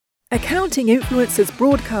Accounting Influencers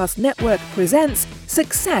Broadcast Network presents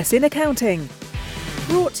Success in Accounting.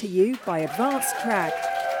 Brought to you by Advanced Track.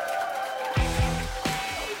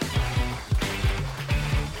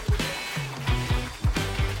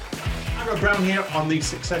 Brown here on the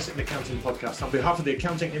Success in Accounting podcast. On behalf of the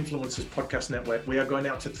Accounting Influencers Podcast Network, we are going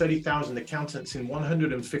out to 30,000 accountants in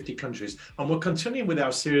 150 countries, and we're continuing with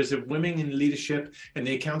our series of women in leadership in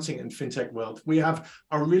the accounting and fintech world. We have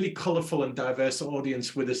a really colorful and diverse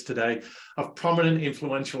audience with us today of prominent,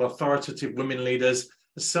 influential, authoritative women leaders.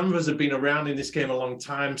 Some of us have been around in this game a long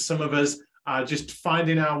time. Some of us are just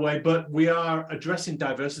finding our way, but we are addressing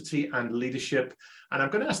diversity and leadership. And I'm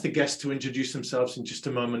going to ask the guests to introduce themselves in just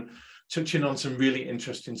a moment, touching on some really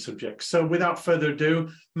interesting subjects. So without further ado,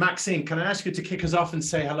 Maxine, can I ask you to kick us off and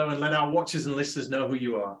say hello and let our watchers and listeners know who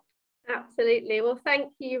you are? Absolutely. Well,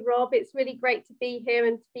 thank you, Rob. It's really great to be here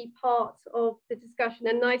and to be part of the discussion,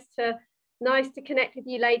 and nice to connect with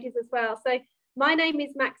you ladies as well. So my name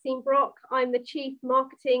is Maxine Brock. I'm the Chief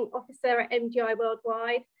Marketing Officer at MGI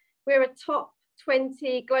Worldwide. We're a top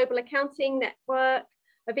 20 global accounting network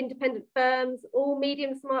of independent firms, all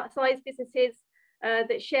medium-sized businesses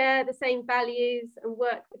that share the same values and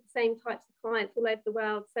work with the same types of clients all over the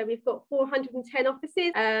world. So we've got 410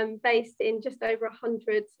 offices based in just over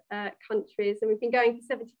 100 countries, and we've been going for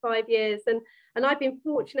 75 years. And I've been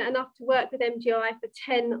fortunate enough to work with MGI for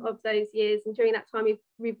 10 of those years, and during that time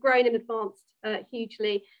we've grown and advanced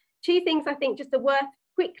hugely. Two things I think just are worth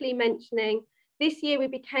quickly mentioning. This year we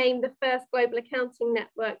became the first global accounting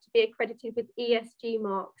network to be accredited with ESG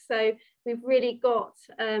marks. So we've really got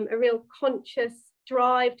a real conscious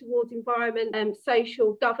drive towards environment and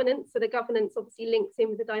social governance. So the governance obviously links in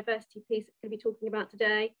with the diversity piece that we're going to be talking about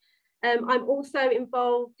today. I'm also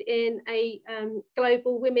involved in a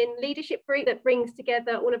global women leadership group that brings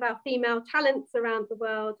together all of our female talents around the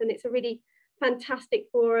world. And it's a really fantastic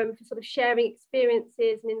forum for sort of sharing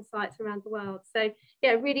experiences and insights around the world. So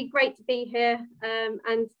yeah, really great to be here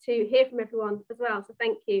and to hear from everyone as well. So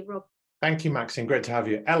thank you, Rob. Thank you, Maxine. Great to have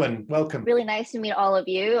you. Ellen, welcome. Really nice to meet all of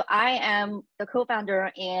you. I am the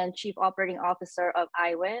co-founder and chief operating officer of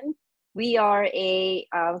iWin. We are a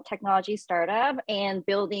technology startup and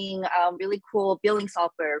building really cool billing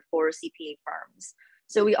software for CPA firms.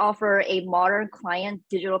 So we offer a modern client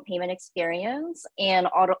digital payment experience and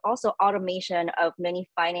also automation of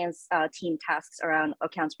many finance team tasks around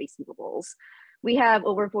accounts receivables. We have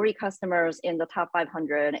over 40 customers in the top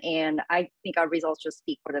 500, and I think our results just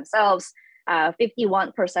speak for themselves.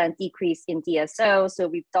 51% decrease in DSO, so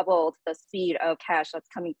we've doubled the speed of cash that's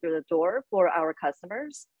coming through the door for our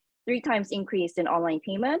customers. 3 times increase in online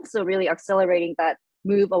payments, so really accelerating that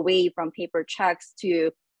move away from paper checks to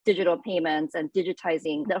digital payments and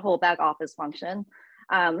digitizing the whole back office function.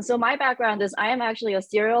 So my background is I am actually a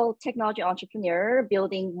serial technology entrepreneur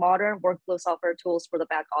building modern workflow software tools for the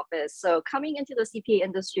back office. So coming into the CPA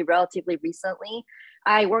industry relatively recently,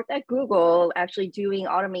 I worked at Google actually doing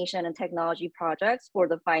automation and technology projects for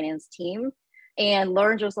the finance team and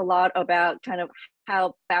learned just a lot about kind of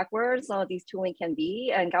how backwards some of these tooling can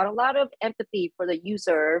be, and got a lot of empathy for the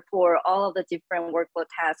user for all of the different workflow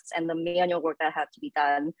tasks and the manual work that had to be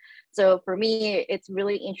done. So for me, it's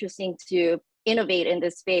really interesting to innovate in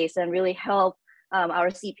this space and really help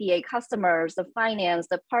our CPA customers, the finance,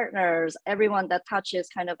 the partners, everyone that touches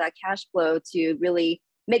kind of that cash flow to really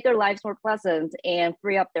make their lives more pleasant and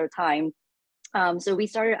free up their time. So we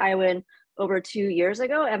started iWin over 2 years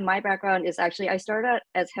ago, and my background is actually I started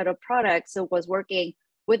as head of product, so was working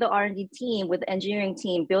with the R&D team, with the engineering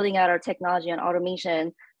team, building out our technology and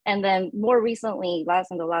automation. And then more recently,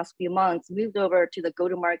 in the last few months, moved over to the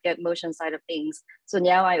go-to-market motion side of things. So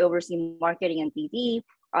now I oversee marketing and BD,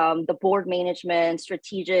 the board management,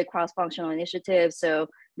 strategic cross-functional initiatives. So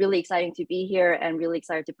really exciting to be here and really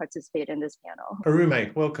excited to participate in this panel.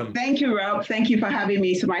 Arume, welcome. Thank you, Rob. Thank you for having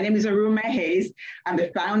me. So my name is Arume Hayes. I'm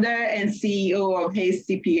the founder and CEO of Hayes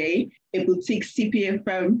CPA, a boutique CPA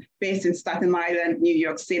firm based in Staten Island, New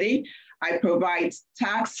York City. I provide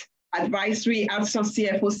tax, advisory, outsourced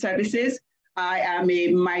CFO services. I am a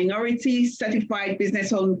minority certified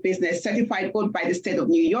business-owned business, certified both by the state of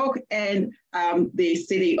New York and the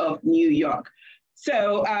city of New York.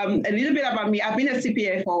 So a little bit about me. I've been a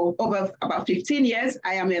CPA for over about 15 years.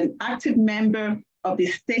 I am an active member of the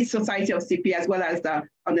State Society of CPA, as well as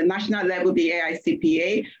on the national level, the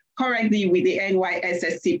AICPA. Currently with the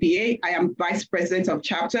NYSSCPA, I am vice president of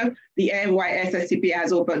chapter. The NYSSCPA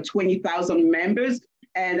has over 20,000 members,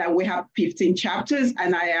 and we have 15 chapters,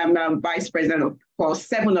 and I am vice president for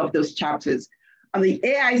 7 of those chapters. On the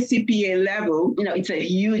AICPA level, it's a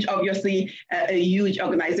huge, obviously, a huge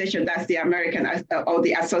organization. That's the American or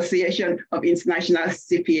the Association of International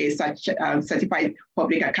CPA, Certified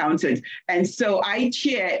Public Accountants. And so I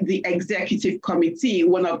chair the executive committee,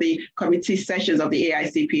 one of the committee sessions of the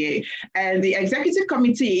AICPA. And the executive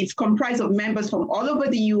committee is comprised of members from all over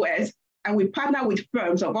the US, and we partner with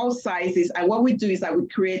firms of all sizes. And what we do is that we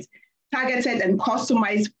create targeted and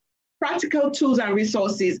customized practical tools and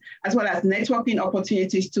resources, as well as networking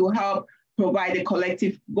opportunities to help provide a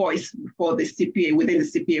collective voice for the CPA within the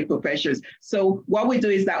CPA professions. So what we do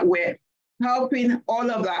is that we're helping all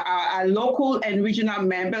of our local and regional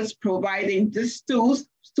members, providing these tools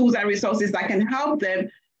and resources that can help them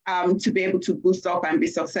to be able to boost up and be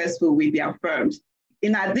successful with their firms.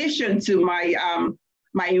 In addition to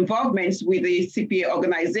my involvements with the CPA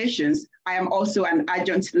organizations, I am also an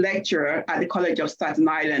adjunct lecturer at the College of Staten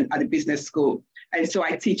Island at the business school. And so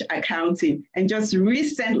I teach accounting. And just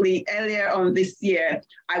recently, earlier on this year,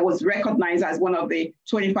 I was recognized as one of the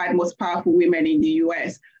 25 most powerful women in the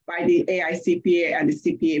US by the AICPA and the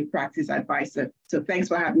CPA Practice Advisor. So thanks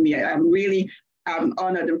for having me. I'm really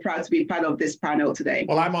honored and proud to be part of this panel today.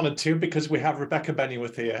 Well, I'm honored too, because we have Rebecca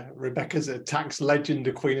Bennyworth here. Rebecca's a tax legend,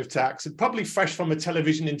 a queen of tax, and probably fresh from a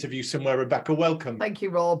television interview somewhere. Rebecca, welcome. Thank you,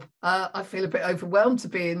 Rob. I feel a bit overwhelmed to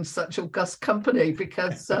be in such august company,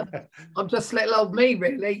 because I'm just little old me,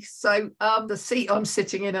 really. So the seat I'm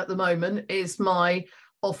sitting in at the moment is my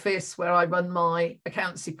office where I run my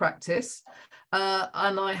accountancy practice.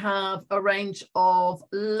 And I have a range of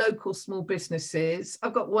local small businesses.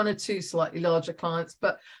 I've got one or two slightly larger clients,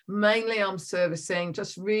 but mainly I'm servicing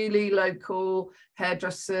just really local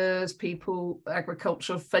hairdressers, people,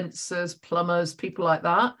 agricultural fencers, plumbers, people like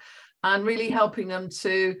that, and really helping them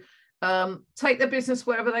to take their business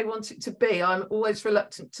wherever they want it to be. I'm always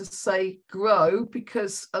reluctant to say grow,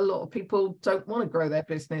 because a lot of people don't want to grow their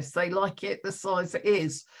business. They like it the size it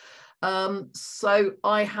is. So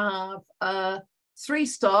I have 3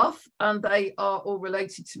 staff, and they are all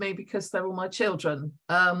related to me because they're all my children.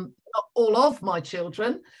 Not all of my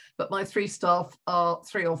children, but my 3 staff are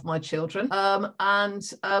 3 of my children.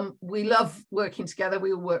 And we love working together.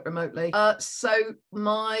 We all work remotely. So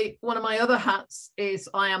one of my other hats is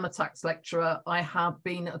I am a tax lecturer. I have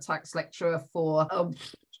been a tax lecturer for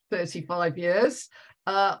 35 years.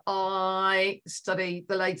 I study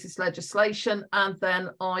the latest legislation, and then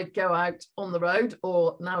I go out on the road,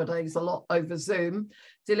 or nowadays a lot over Zoom,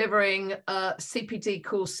 delivering CPD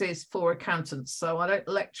courses for accountants. So I don't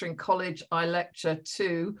lecture in college, I lecture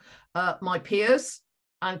to my peers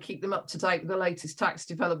and keep them up to date with the latest tax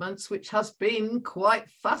developments, which has been quite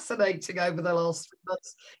fascinating over the last 3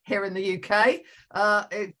 months here in the UK.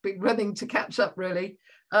 It's been running to catch up, really.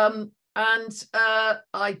 I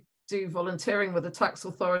do volunteering with the tax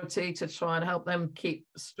authority to try and help them keep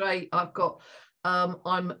straight. I've got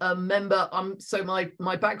I'm a member. So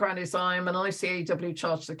my background is I'm an ICAEW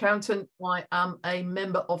chartered accountant. I am a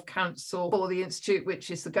member of council for the Institute,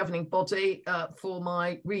 which is the governing body for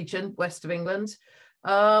my region, west of England.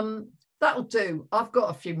 That'll do. I've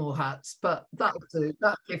got a few more hats, but that'll do.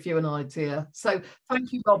 That'll give you an idea. So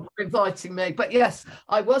thank you, Rob, for inviting me. But yes,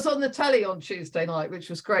 I was on the telly on Tuesday night,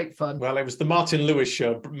 which was great fun. Well, it was the Martin Lewis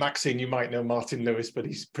show. Maxine, you might know Martin Lewis, but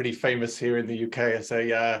he's pretty famous here in the UK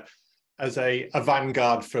as a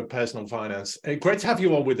vanguard for personal finance. Great to have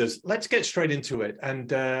you all with us. Let's get straight into it.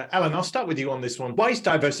 And Ellen, I'll start with you on this one. Why is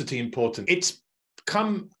diversity important? It's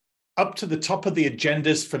come up to the top of the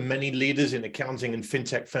agendas for many leaders in accounting and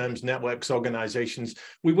fintech firms, networks, organizations.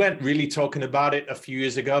 We weren't really talking about it a few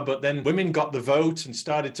years ago, but then women got the vote and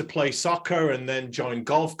started to play soccer and then joined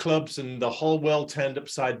golf clubs, and the whole world turned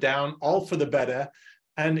upside down, all for the better.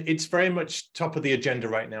 And it's very much top of the agenda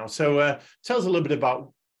right now. So tell us a little bit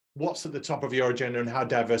about what's at the top of your agenda and how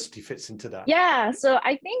diversity fits into that. Yeah, so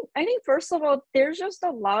I think first of all, there's just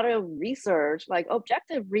a lot of research, like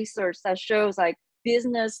objective research, that shows like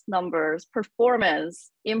business numbers,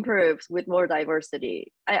 performance improves with more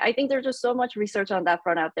diversity. I think there's just so much research on that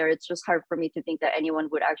front out there. It's just hard for me to think that anyone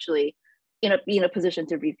would actually be in a position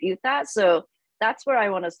to refute that. So that's where I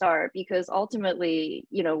want to start, because ultimately,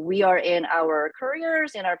 we are in our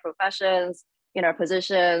careers, in our professions, in our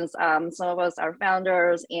positions. Some of us are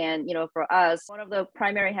founders, and for us, one of the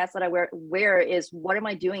primary hats that I wear is, what am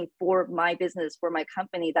I doing for my business, for my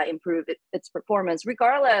company, that improve its performance,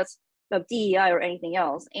 regardless of DEI or anything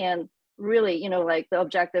else. And really, like the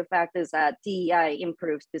objective fact is that DEI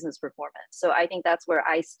improves business performance. So I think that's where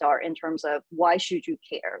I start in terms of why should you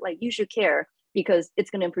care? Like, you should care because it's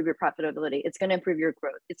going to improve your profitability. It's going to improve your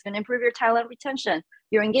growth. It's going to improve your talent retention,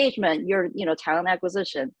 your engagement, your talent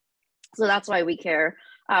acquisition. So that's why we care.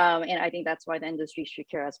 And I think that's why the industry should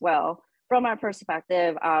care as well. From our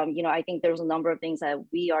perspective, I think there's a number of things that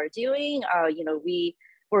we are doing.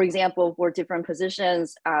 For example, for different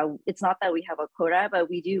positions, it's not that we have a quota, but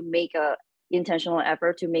we do make a intentional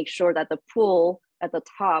effort to make sure that the pool at the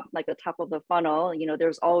top, like the top of the funnel,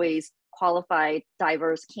 there's always qualified,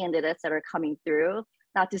 diverse candidates that are coming through.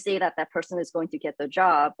 Not to say that that person is going to get the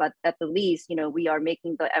job, but at the least, we are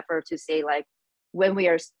making the effort to say, like, when we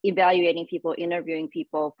are evaluating people, interviewing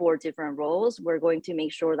people for different roles, we're going to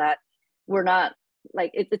make sure that we're not,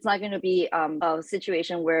 like, it's not going to be a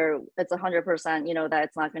situation where it's 100%, that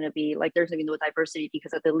it's not going to be like there's going to be no diversity,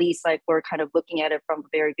 because at the least, like, we're kind of looking at it from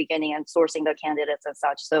the very beginning and sourcing the candidates and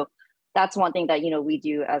such. So that's one thing that, we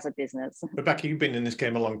do as a business. Rebecca, you've been in this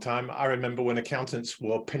game a long time. I remember when accountants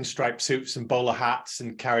wore pinstripe suits and bowler hats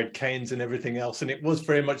and carried canes and everything else. And it was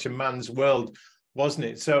very much a man's world, wasn't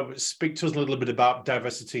it? So speak to us a little bit about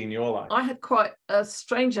diversity in your life. I had quite a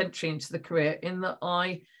strange entry into the career in that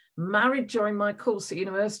I married during my course at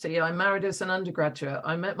university. I married as an undergraduate.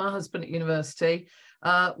 I met my husband at university.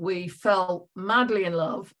 We fell madly in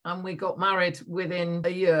love and we got married within a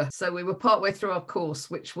year. So we were partway through our course,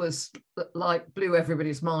 which was like blew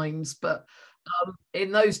everybody's minds. But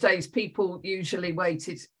in those days, people usually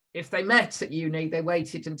waited. If they met at uni, they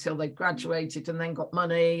waited until they graduated and then got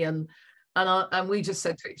money. And we just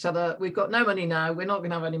said to each other, we've got no money now. We're not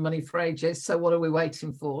going to have any money for ages. So what are we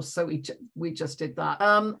waiting for? So we just did that.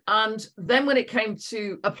 And then when it came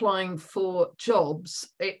to applying for jobs,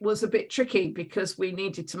 it was a bit tricky because we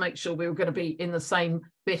needed to make sure we were going to be in the same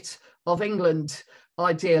bit of England,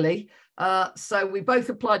 ideally. So we both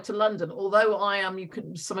applied to London, although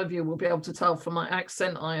some of you will be able to tell from my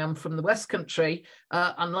accent, I am from the West Country,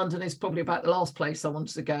 and London is probably about the last place I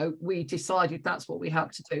wanted to go. We decided that's what we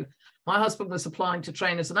had to do. My husband was applying to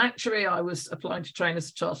train as an actuary. I was applying to train as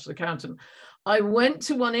a chartered accountant. I went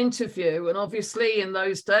to one interview, and obviously in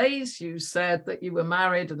those days, you said that you were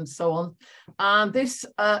married and so on. And this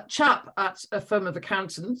chap at a firm of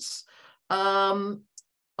accountants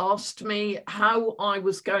asked me how I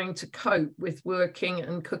was going to cope with working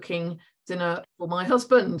and cooking dinner for my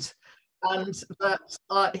husband, and that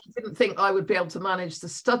he didn't think I would be able to manage the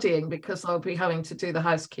studying because I would be having to do the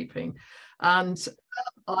housekeeping. And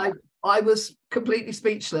I was completely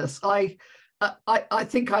speechless. I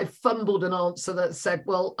think I fumbled an answer that said,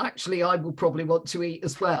 well, actually, I will probably want to eat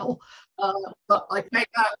as well. But I came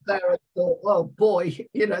out there and thought, oh boy,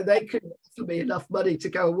 they couldn't offer me enough money to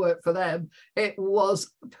go and work for them. It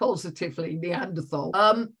was positively Neanderthal.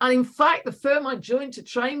 And in fact, the firm I joined to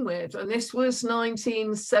train with, and this was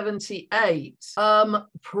 1978,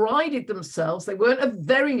 prided themselves, they weren't a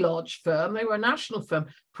very large firm, they were a national firm,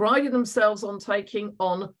 prided themselves on taking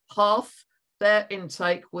on half their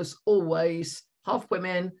intake was always half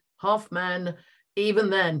women, half men,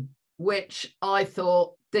 even then, which I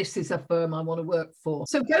thought, this is a firm I want to work for.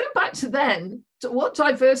 So going back to then, what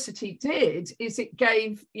diversity did is it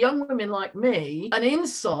gave young women like me an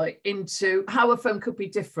insight into how a firm could be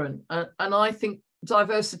different. And I think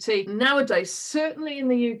diversity nowadays, certainly in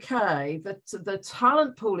the UK, that the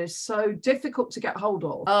talent pool is so difficult to get hold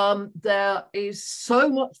of. There is so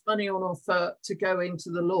much money on offer to go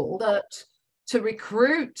into the law that to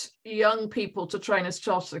recruit young people to train as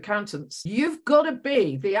chartered accountants, you've got to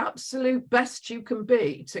be the absolute best you can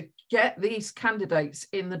be to get these candidates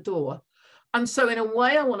in the door. And so in a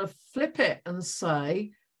way, I want to flip it and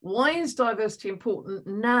say, why is diversity important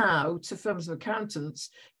now to firms of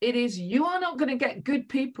accountants? It is, you are not going to get good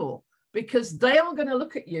people because they are going to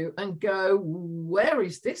look at you and go, where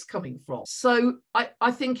is this coming from? So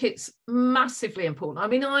I think it's massively important. I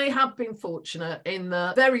mean, I have been fortunate in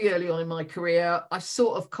the very early on in my career, I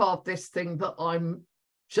sort of carved this thing that I'm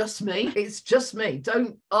just me. It's just me.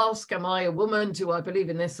 Don't ask, am I a woman? Do I believe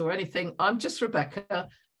in this or anything? I'm just Rebecca.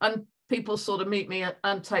 And people sort of meet me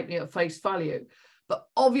and take me at face value. But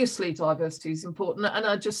obviously diversity is important. And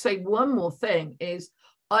I just say one more thing is,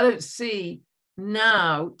 I don't see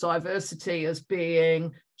now diversity as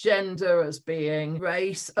being gender, as being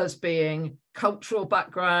race, as being cultural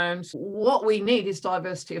background. What we need is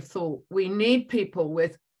diversity of thought. We need people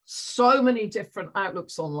with so many different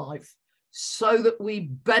outlooks on life so that we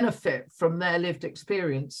benefit from their lived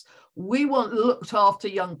experience. We want looked after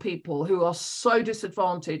young people who are so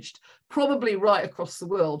disadvantaged, probably right across the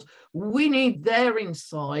world. We need their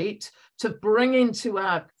insight to bring into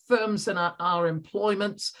our firms and our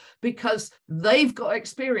employments, because they've got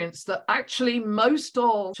experience that actually most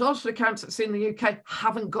of chartered accountants in the UK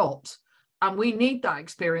haven't got. And we need that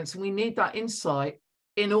experience and we need that insight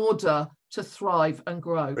in order to thrive and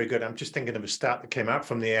grow. Very good. I'm just thinking of a stat that came out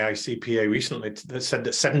from the AICPA recently that said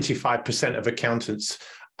that 75% of accountants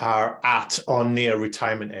are at or near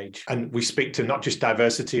retirement age. And we speak to not just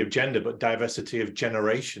diversity of gender, but diversity of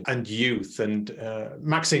generation and youth. And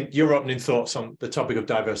Maxine, your opening thoughts on the topic of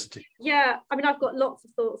diversity? Yeah, I mean, I've got lots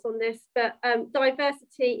of thoughts on this, but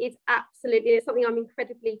diversity is absolutely something I'm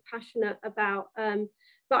incredibly passionate about.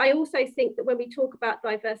 But I also think that when we talk about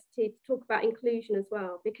diversity, to talk about inclusion as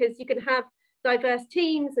well, because you can have diverse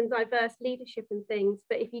teams and diverse leadership and things,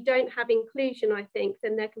 but if you don't have inclusion, I think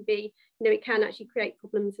then there can be, it can actually create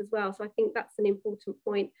problems as well. So I think that's an important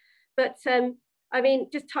point. But I mean,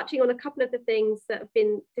 just touching on a couple of the things that have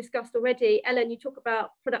been discussed already. Ellen, you talk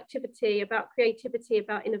about productivity, about creativity,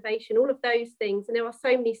 about innovation, all of those things. And there are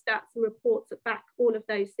so many stats and reports that back all of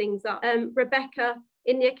those things up. Rebecca,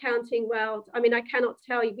 in the accounting world, I mean, I cannot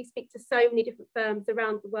tell you, we speak to so many different firms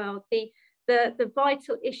around the world. The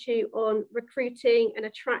vital issue on recruiting and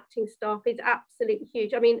attracting staff is absolutely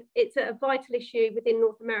huge. I mean, it's a vital issue within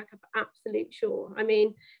North America for absolute sure. I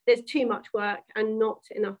mean, there's too much work and not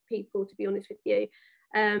enough people, to be honest with you,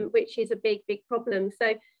 which is a big, big problem.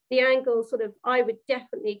 So the angle sort of I would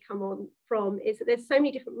definitely come on from is that there's so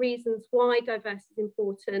many different reasons why diversity is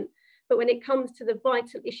important. But when it comes to the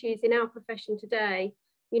vital issues in our profession today,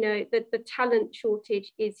 the talent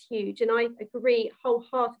shortage is huge. And I agree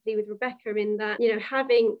wholeheartedly with Rebecca in that,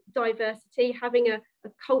 having diversity, having a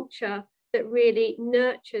culture that really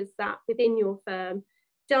nurtures that within your firm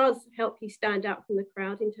does help you stand out from the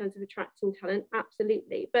crowd in terms of attracting talent,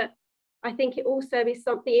 absolutely. But I think it also is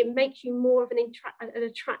something, it makes you more of an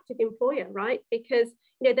attractive employer, right? Because,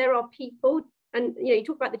 there are people, and you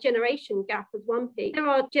talk about the generation gap as one piece. There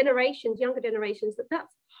are generations, younger generations,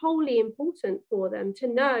 that's wholly important for them to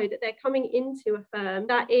know that they're coming into a firm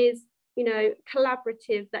that is,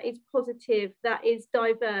 collaborative, that is positive, that is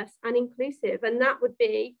diverse and inclusive. And that would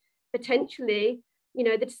be potentially,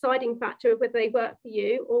 the deciding factor of whether they work for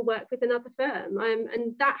you or work with another firm.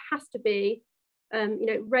 And that has to be,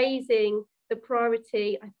 raising the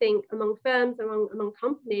priority, I think, among firms, among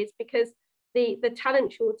companies, because the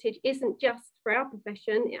talent shortage isn't just for our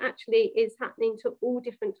profession, it actually is happening to all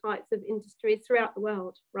different types of industries throughout the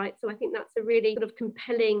world, right? So I think that's a really sort of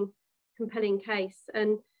compelling case.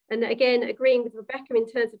 And again, agreeing with Rebecca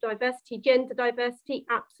in terms of diversity, gender diversity,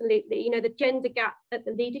 absolutely. The gender gap at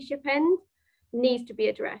the leadership end needs to be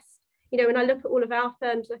addressed. When I look at all of our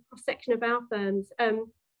firms, a cross-section of our firms,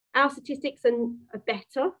 our statistics are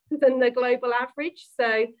better than the global average.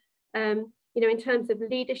 So, in terms of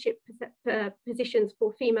leadership positions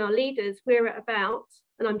for female leaders, we're at about,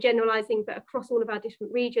 and I'm generalizing, but across all of our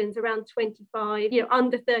different regions, around 25,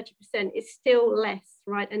 under 30% is still less,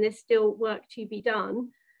 right? And there's still work to be done.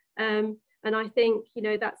 And I think,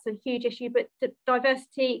 that's a huge issue, but the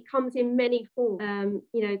diversity comes in many forms.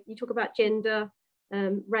 You talk about gender,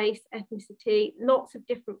 race, ethnicity, lots of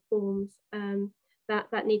different forms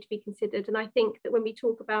that need to be considered. And I think that when we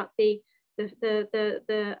talk about the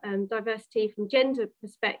diversity from gender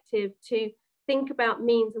perspective, to think about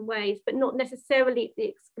means and ways, but not necessarily at the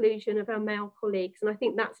exclusion of our male colleagues. And I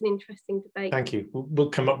think that's an interesting debate. Thank you. We'll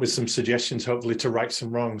come up with some suggestions, hopefully, to right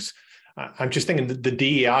some wrongs. I'm just thinking that the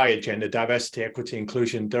DEI agenda, diversity, equity,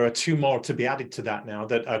 inclusion, there are two more to be added to that now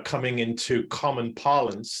that are coming into common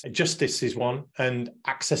parlance. Justice is one and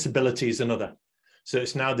accessibility is another. So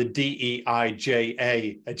it's now the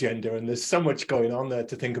DEIJA agenda, and there's so much going on there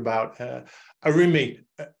to think about. Arumi,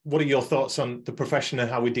 what are your thoughts on the profession and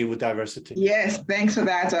how we deal with diversity? Yes, thanks for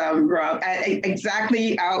that, Rob.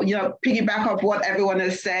 Exactly, piggyback off what everyone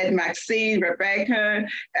has said, Maxine, Rebecca,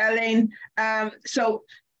 Ellen. So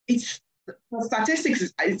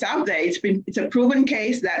statistics, it's out there. It's a proven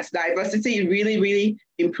case that diversity really, really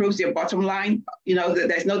improves your bottom line.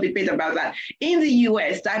 There's no debate about that. In the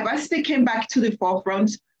US, diversity came back to the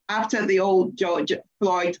forefront after the old George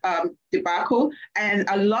Floyd debacle. And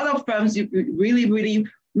a lot of firms really, really,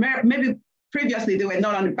 maybe previously they were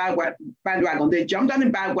not on the bandwagon. They jumped on the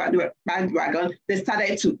bandwagon. They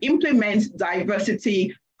started to implement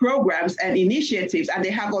diversity programs and initiatives, and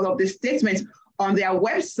they have all of these statements on their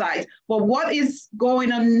website. But what is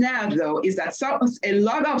going on now, though, is that some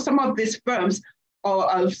of these firms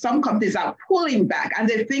or some companies are pulling back, and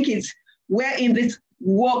they think we're in this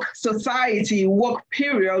woke society, woke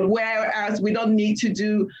period, whereas we don't need to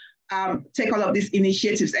take all of these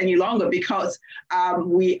initiatives any longer because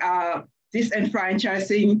we are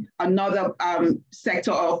disenfranchising another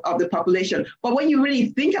sector of the population. But when you really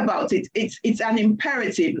think about it, it's an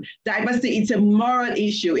imperative. Diversity, it's a moral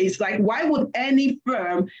issue. It's like, why would any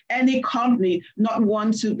firm, any company not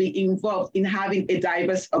want to be involved in having a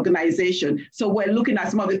diverse organization? So we're looking at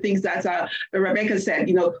some of the things that Rebecca said,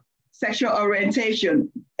 sexual orientation,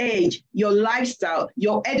 age, your lifestyle,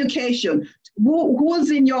 your education,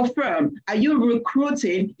 who's in your firm? Are you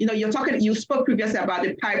recruiting? You spoke previously about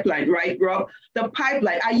the pipeline, right, Rob? The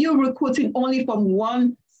pipeline, are you recruiting only from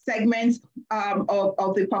one segment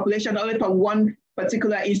of the population, only from one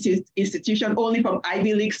particular institution, only from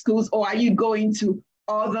Ivy League schools, or are you going to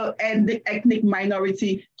other ethnic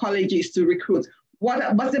minority colleges to recruit?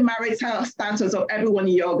 What's the marital status of everyone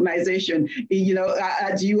in your organization? Do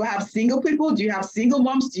you have single people? Do you have single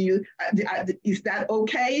moms? Is that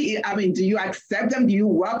okay? I mean, do you accept them? Do you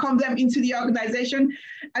welcome them into the organization?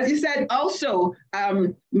 As you said, also,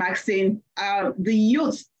 Maxine, the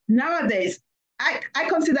youth nowadays, I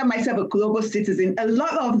consider myself a global citizen. A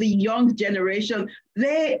lot of the young generation,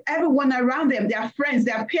 everyone around them, their friends,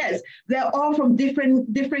 their peers, they're all from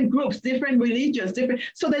different groups, different religions,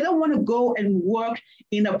 so they don't want to go and work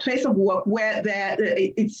in a place of work where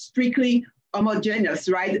it's strictly homogeneous,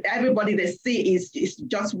 right? Everybody they see is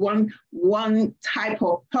just one type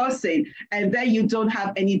of person, and then you don't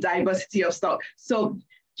have any diversity of stuff. So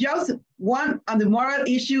just one, on the moral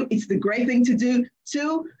issue, it's the great thing to do.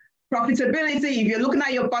 Two, profitability, if you're looking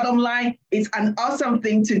at your bottom line, it's an awesome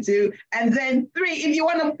thing to do. And then three, if you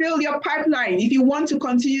want to fill your pipeline, if you want to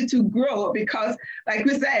continue to grow, because like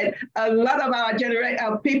we said, a lot of our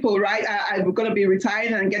people, right, are going to be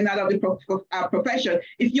retiring and getting out of the profession.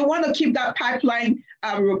 If you want to keep that pipeline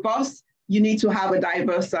robust, you need to have a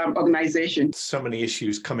diverse organization. So many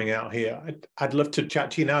issues coming out here. I'd love to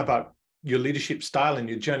chat to you now about your leadership style and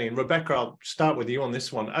your journey. And Rebecca, I'll start with you on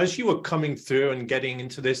this one. As you were coming through and getting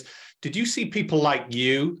into this, did you see people like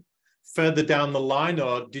you further down the line,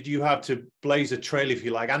 or did you have to blaze a trail, if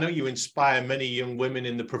you like? I know you inspire many young women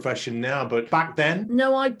in the profession now, but back then?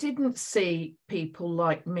 No, I didn't see people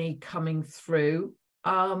like me coming through.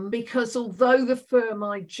 Because although the firm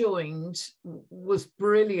I joined was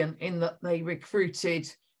brilliant in that they recruited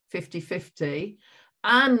 50-50,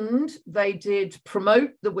 and they did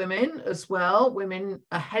promote the women as well. Women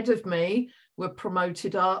ahead of me were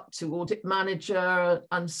promoted up to audit manager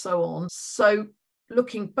and so on. So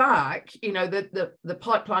looking back, the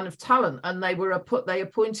pipeline of talent, and they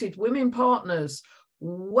appointed women partners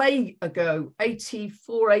way ago,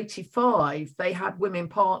 84, 85, they had women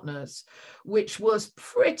partners, which was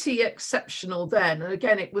pretty exceptional then. And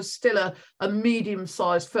again, it was still a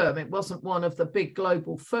medium-sized firm. It wasn't one of the big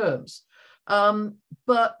global firms.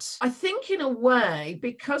 But I think in a way,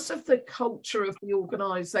 because of the culture of the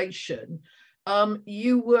organization,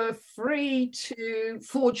 you were free to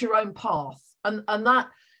forge your own path. And that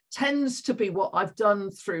tends to be what I've done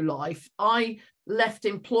through life. I left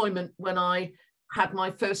employment when I had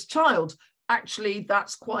my first child. Actually,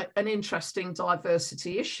 that's quite an interesting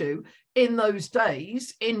diversity issue. In those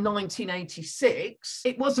days, in 1986,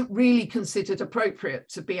 it wasn't really considered appropriate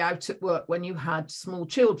to be out at work when you had small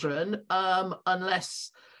children,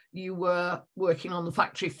 unless you were working on the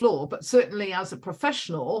factory floor. But certainly as a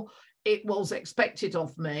professional, it was expected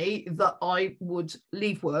of me that I would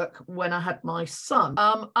leave work when I had my son.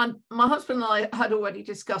 And my husband and I had already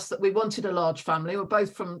discussed that we wanted a large family. We're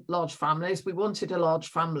both from large families. We wanted a large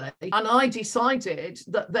family. And I decided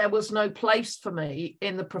that there was no place for me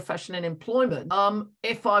in the profession and employment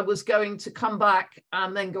if I was going to come back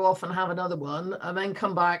and then go off and have another one, and then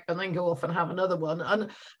come back and then go off and have another one.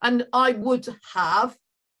 And I would have,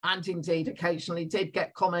 and indeed occasionally did,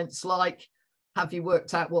 get comments like, have you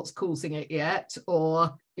worked out what's causing it yet?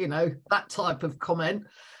 Or, that type of comment,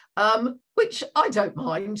 which I don't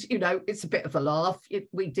mind. It's a bit of a laugh.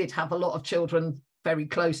 We did have a lot of children very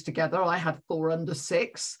close together. I had 4 under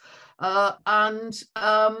 6. But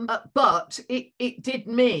it did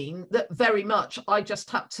mean that very much I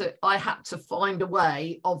had to find a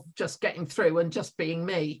way of just getting through and just being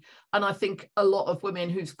me. And I think a lot of women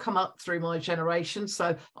who've come up through my generation,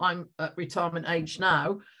 so I'm at retirement age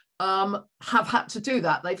now, have had to do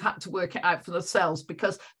that. They've had to work it out for themselves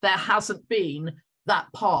because there hasn't been that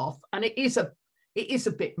path, and it is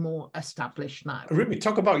a bit more established now. Rumi,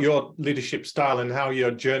 talk about your leadership style and how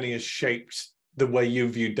your journey has shaped the way you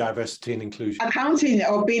view diversity and inclusion. Accounting,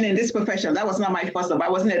 or being in this profession, that was not my first love. I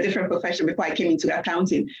was in a different profession before I came into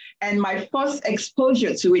accounting. And my first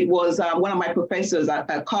exposure to it was one of my professors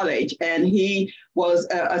at college, and he was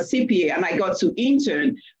a CPA, and I got to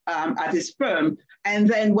intern at his firm. And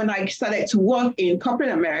then when I started to work in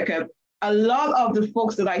corporate America, a lot of the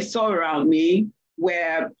folks that I saw around me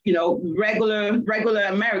were, regular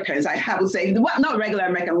Americans, I would say, not regular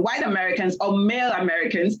Americans, white Americans or male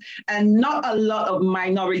Americans, and not a lot of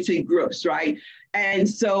minority groups, right? And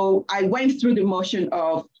so I went through the motion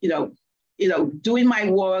of, doing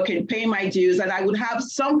my work and paying my dues, and I would have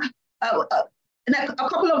some and a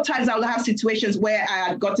couple of times I would have situations where I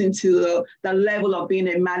had gotten to the level of being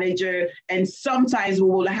a manager, and sometimes we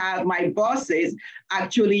will have my bosses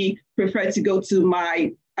actually prefer to go to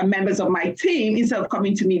my members of my team instead of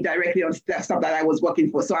coming to me directly on stuff that I was working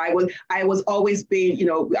for. So I was always being,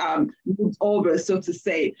 moved over, so to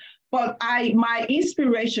say. But my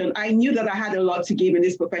inspiration, I knew that I had a lot to give in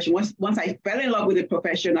this profession. Once I fell in love with the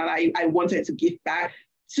profession, and I wanted to give back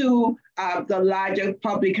to the larger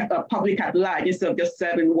public at large instead of just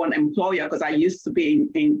serving one employer, because I used to be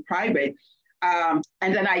in private. And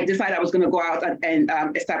then I decided I was going to go out and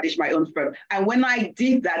establish my own firm. And when I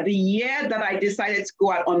did that, the year that I decided to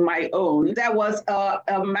go out on my own, there was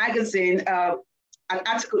a magazine, an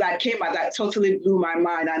article that came out that totally blew my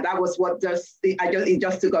mind. And that was what it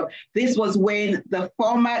just took off. This was when the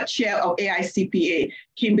former chair of AICPA,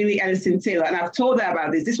 Kimberly Ellison Taylor, and I've told her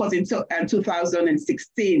about this. This was in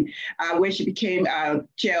 2016, where she became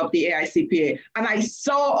chair of the AICPA. And I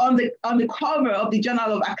saw on the cover of the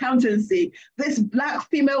Journal of Accountancy, this Black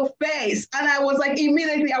female face. And I was like,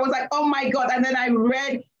 immediately, I was like, oh my God. And then I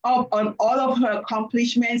read up on all of her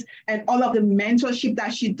accomplishments and all of the mentorship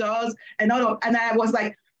that she does, and I was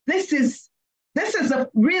like, this is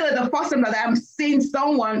really the first time that I'm seeing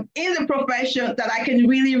someone in the profession that I can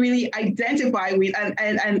really, really identify with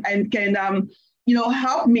and can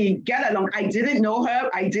help me get along. I didn't know her,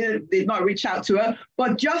 I did not reach out to her,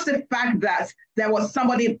 but just the fact that there was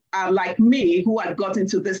somebody like me who had gotten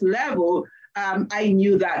to this level, I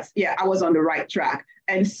knew that I was on the right track.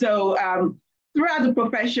 And so throughout the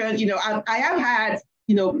profession, I have had,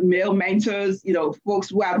 male mentors, folks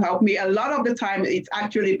who have helped me. A lot of the time, it's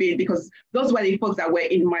actually been because those were the folks that were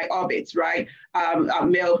in my orbit, right?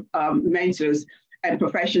 Male mentors and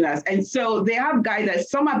professionals. And so they have guided.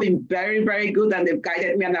 Some have been very, very good, and they've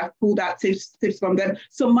guided me, and I've pulled out tips from them.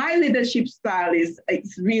 So my leadership style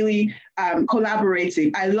it's really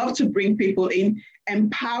collaborative. I love to bring people in,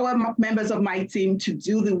 empower members of my team to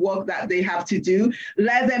do the work that they have to do,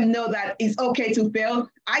 let them know that it's okay to fail.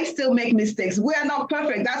 I still make mistakes. We are not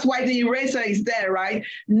perfect. That's why the eraser is there, right?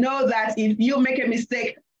 Know that if you make a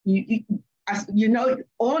mistake,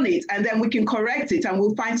 own it, and then we can correct it, and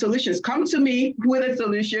we'll find solutions. Come to me with a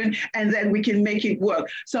solution, and then we can make it work.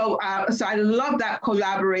 So I love that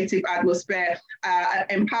collaborative atmosphere,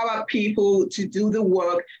 empower people to do the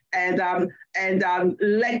work, and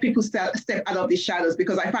let people step out of the shadows,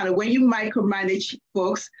 because I find that when you micromanage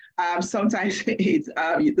folks, sometimes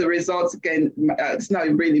the results it's not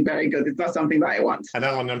really very good. It's not something that I want. And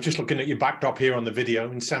Alan, I'm just looking at your backdrop here on the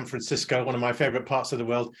video in San Francisco, one of my favorite parts of the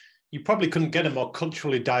world. You probably couldn't get a more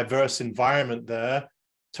culturally diverse environment there.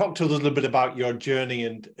 Talk to us a little bit about your journey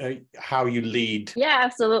and how you lead. Yeah,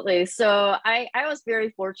 absolutely. So I was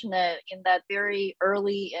very fortunate in that very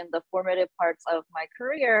early in the formative parts of my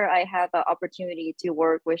career, I had the opportunity to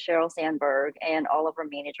work with Sheryl Sandberg and all of her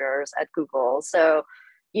managers at Google. So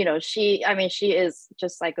she is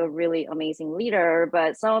just like a really amazing leader,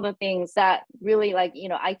 but some of the things that really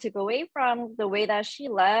I took away from the way that she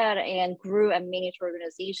led and grew and managed her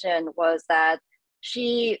organization was that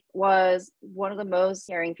she was one of the most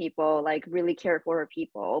caring people, really cared for her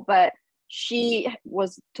people, but she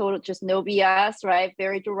was total, just no BS, right?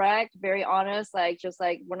 Very direct, very honest,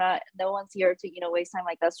 no one's here to, waste time,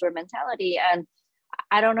 that sort of mentality. And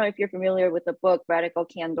I don't know if you're familiar with the book Radical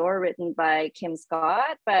Candor, written by Kim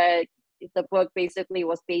Scott, but the book basically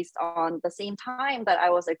was based on the same time that I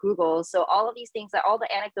was at Google. So all of these things, all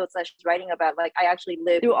the anecdotes that she's writing about, I actually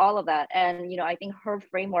lived through all of that. And, I think her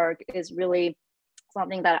framework is really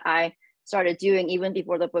something that I started doing even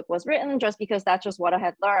before the book was written, just because that's just what I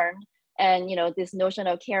had learned. And, this notion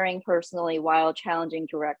of caring personally while challenging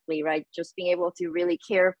directly, right? Just being able to really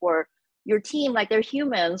care for your team, they're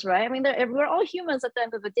humans, right? I mean, we're all humans at the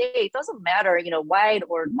end of the day. It doesn't matter, white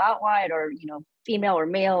or not white, or, female or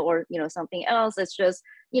male, or, something else. It's just,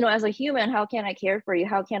 as a human, how can I care for you?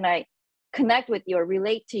 How can I connect with you or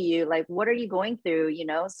relate to you? What are you going through,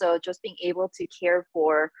 So just being able to care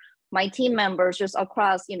for my team members just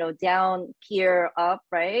across, down, here, up,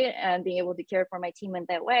 right? And being able to care for my team in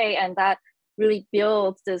that way. And that really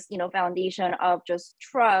builds this, foundation of just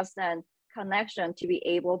trust and connection to be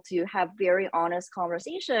able to have very honest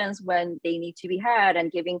conversations when they need to be had, and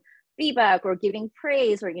giving feedback or giving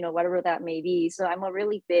praise, or whatever that may be. So I'm a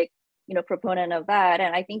really big proponent of that.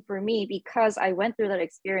 And I think for me, because I went through that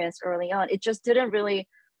experience early on, it just didn't really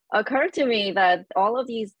occur to me that all of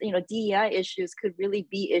these DEI issues could really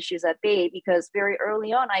be issues at bay, because very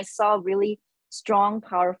early on I saw really strong,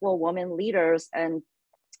 powerful women leaders and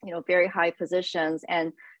very high positions.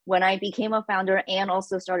 And when I became a founder and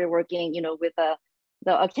also started working, with a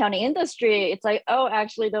the accounting industry, it's like, oh,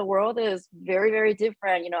 actually the world is very, very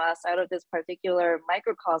different, outside of this particular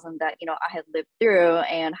microcosm that, I had lived through.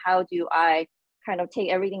 And how do I kind of take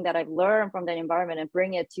everything that I've learned from that environment and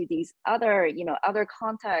bring it to these other, other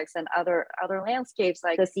contexts and other landscapes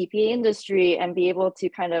like the CPA industry, and be able to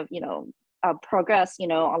kind of, progress,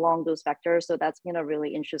 along those vectors. So that's been a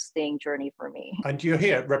really interesting journey for me. And you're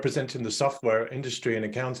here representing the software industry and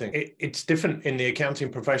accounting. It's different in the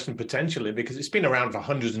accounting profession potentially because it's been around for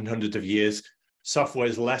hundreds and hundreds of years. Software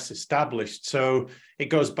is less established. So it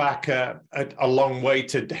goes back a long way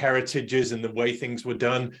to heritages and the way things were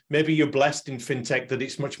done. Maybe you're blessed in fintech that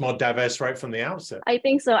it's much more diverse right from the outset. I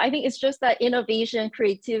think so. I think it's just that innovation,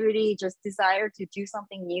 creativity, just desire to do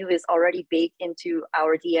something new is already baked into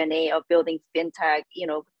our DNA of building fintech,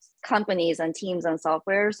 companies and teams and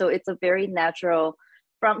software. So it's a very natural,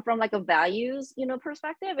 from like a values,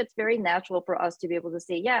 perspective, it's very natural for us to be able to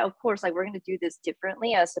say, yeah, of course, like we're going to do this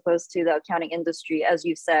differently, as opposed to the accounting industry, as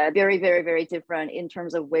you said, very, very, very different in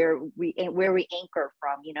terms of where we anchor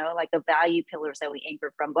from, like the value pillars that we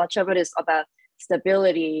anchor from. Much of it is about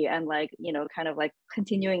stability and like, kind of like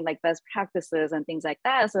continuing like best practices and things like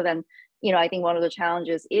that. So then, I think one of the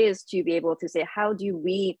challenges is to be able to say, how do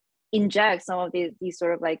we inject some of these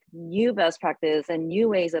sort of like new best practice and new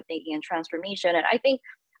ways of thinking and transformation. And I think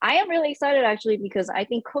I am really excited actually, because I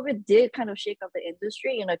think COVID did kind of shake up the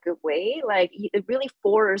industry in a good way. Like it really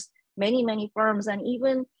forced many, many firms and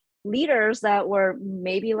even leaders that were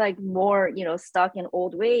maybe like more, stuck in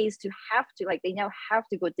old ways to have to, like, they now have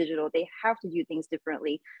to go digital. They have to do things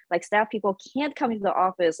differently. Like staff people can't come into the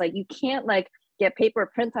office. Like you can't like get paper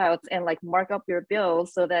printouts and like mark up your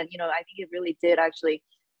bills. So that, I think it really did actually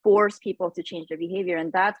force people to change their behavior,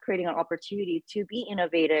 and that's creating an opportunity to be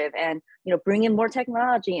innovative and bring in more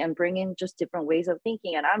technology and bring in just different ways of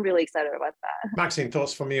thinking. And I'm really excited about that. Maxine,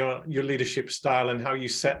 thoughts from your leadership style and how you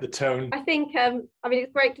set the tone? I think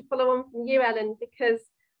it's great to follow on from you, Ellen, because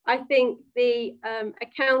I think the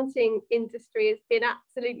accounting industry has been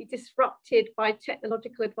absolutely disrupted by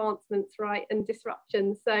technological advancements, right, and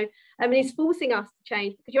disruption. So it's forcing us to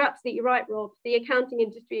change, because you're absolutely right, Rob. The accounting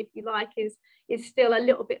industry, if you like, is still a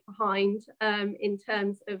little bit behind in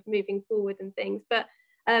terms of moving forward and things. But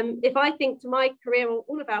if I think to my career, or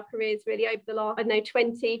all of our careers really, over the last,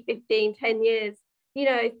 20, 15, 10 years,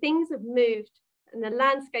 things have moved and the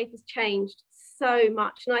landscape has changed so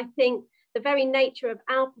much. And I think the very nature of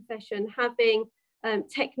our profession, having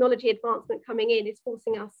technology advancement coming in, is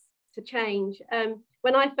forcing us to change.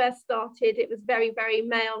 When I first started, it was very, very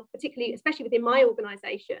male, particularly, especially within my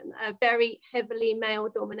organisation, very heavily male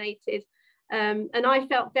dominated. And I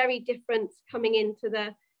felt very different coming into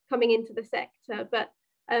the sector. But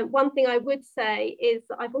one thing I would say is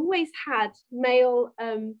that I've always had male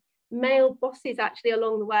bosses actually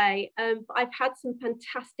along the way. But I've had some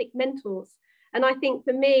fantastic mentors. And I think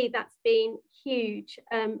for me, that's been huge.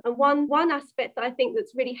 And one aspect that I think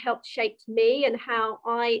that's really helped shape me and how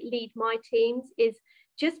I lead my teams is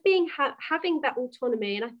just having that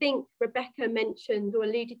autonomy. And I think Rebecca mentioned or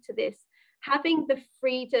alluded to this, having the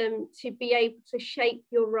freedom to be able to shape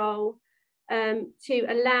your role, to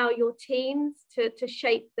allow your teams to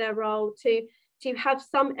shape their role, to have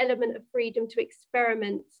some element of freedom to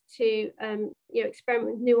experiment, to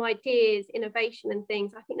experiment with new ideas, innovation and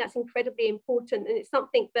things. I think that's incredibly important, and it's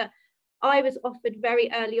something that I was offered very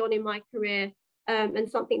early on in my career, and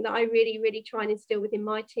something that I really, really try and instill within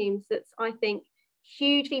my teams. That's, I think,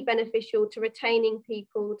 hugely beneficial to retaining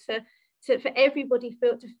people, for everybody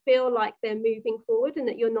to feel like they're moving forward and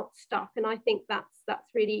that you're not stuck. And I think that's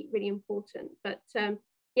really, really important. But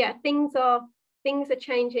things are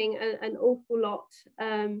changing an awful lot.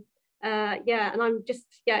 And I'm just,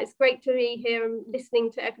 it's great to be here and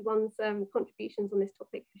listening to everyone's contributions on this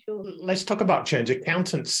topic, for sure. Let's talk about change.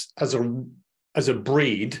 Accountants as a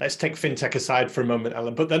breed, let's take fintech aside for a moment,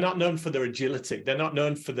 Ellen, but they're not known for their agility. They're not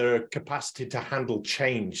known for their capacity to handle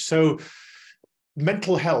change. So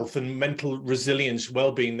mental health and mental resilience,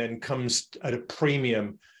 well-being then comes at a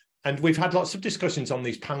premium. And we've had lots of discussions on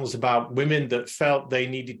these panels about women that felt they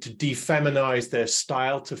needed to defeminize their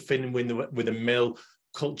style to fit in with a male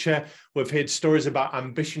culture. We've heard stories about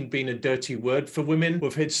ambition being a dirty word for women.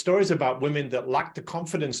 We've heard stories about women that lacked the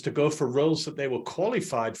confidence to go for roles that they were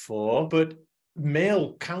qualified for, but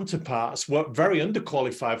male counterparts were very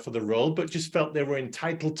underqualified for the role, but just felt they were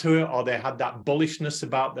entitled to it, or they had that bullishness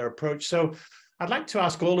about their approach. So I'd like to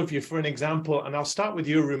ask all of you for an example, and I'll start with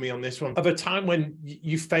you, Rumi, on this one, of a time when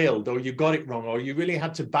you failed or you got it wrong or you really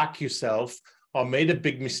had to back yourself or made a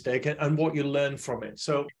big mistake and what you learned from it.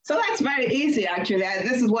 So that's very easy, actually.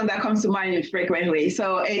 This is one that comes to mind frequently.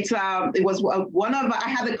 So it was I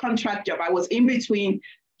had a contract job. I was in between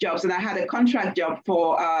jobs, and I had a contract job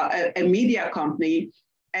for a media company.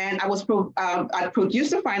 And I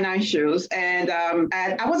produced the financials, and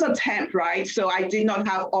I was a temp, right? So I did not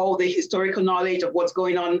have all the historical knowledge of what's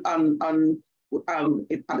going on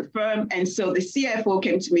at the firm. And so the CFO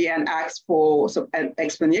came to me and asked for an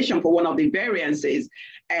explanation for one of the variances.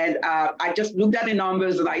 And I just looked at the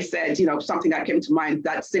numbers and I said, something that came to mind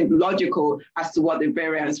that seemed logical as to what the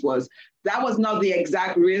variance was. That was not the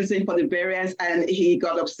exact reason for the variance. And he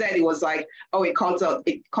got upset. He was like, oh, it called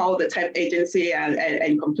the temp agency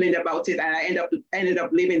and complained about it. And I ended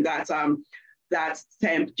up leaving that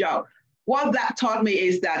temp job. What that taught me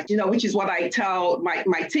is that, which is what I tell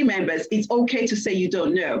my team members, it's okay to say you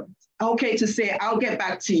don't know. Okay to say, I'll get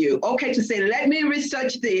back to you. Okay to say, let me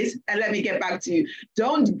research this and let me get back to you.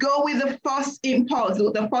 Don't go with the first impulse,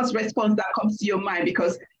 the first response that comes to your mind,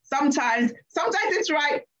 because sometimes it's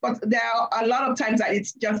right, but there are a lot of times that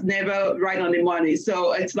it's just never right on the money.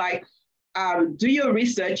 So it's like, do your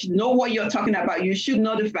research, know what you're talking about. You should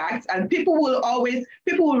know the facts, and people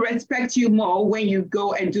will respect you more when you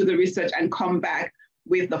go and do the research and come back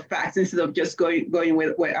with the facts instead of just going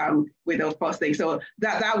with those first things. So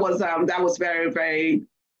that was very, very,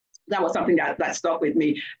 that was something that stuck with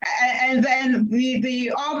me. And then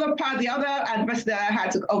the other adversity that I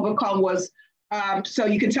had to overcome was, so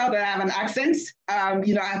you can tell that I have an accent.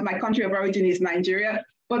 My country of origin is Nigeria.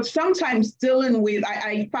 But sometimes dealing with,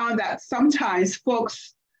 I found that sometimes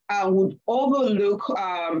folks would overlook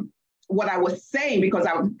what I was saying because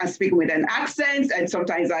I'm speaking with an accent, and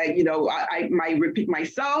sometimes I might repeat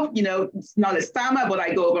myself. It's not a stammer, but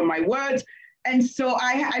I go over my words. And so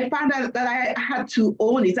I found out that I had to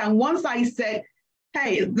own it. And once I said,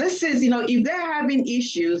 hey, this is, if they're having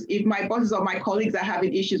issues, if my bosses or my colleagues are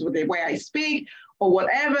having issues with the way I speak or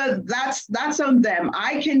whatever, that's on them.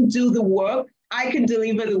 I can do the work. I can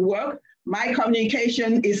deliver the work. My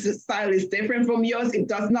communication style is different from yours. It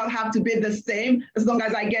does not have to be the same as long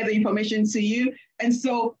as I get the information to you. And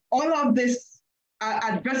so all of these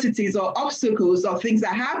adversities or obstacles or things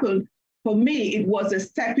that happen, for me, it was a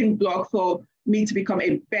stepping block for me to become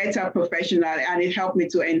a better professional, and it helped me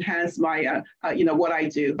to enhance my, what I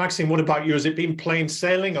do. Maxine, what about you? Has it been plain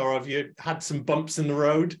sailing, or have you had some bumps in the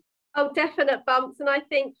road? Oh, definite bumps. And I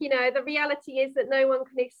think, the reality is that no one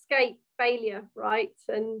can escape failure, right?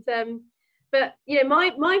 And but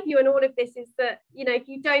my view on all of this is that if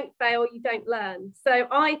you don't fail, you don't learn. So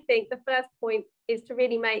I think the first point is to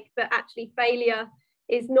really make that actually failure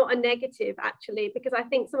is not a negative, actually, because I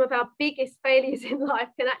think some of our biggest failures in life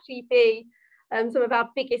can actually be some of our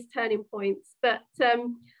biggest turning points. But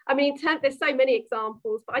there's so many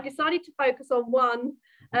examples, but I decided to focus on one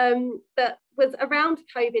that was around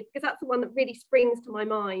COVID, because that's the one that really springs to my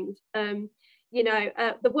mind.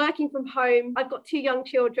 The working from home. I've got 2 young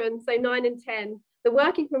children, so 9 and 10. The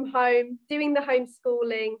working from home, doing the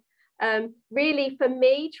homeschooling, really for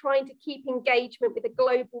me, trying to keep engagement with a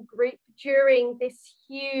global group during this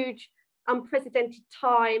huge, unprecedented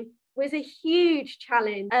time was a huge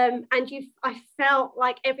challenge. I felt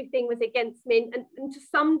like everything was against me, and to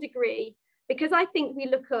some degree, because I think we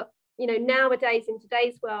look at, nowadays in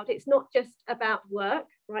today's world, it's not just about work,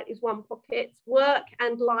 right? It's one pocket. Work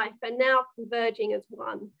and life are now converging as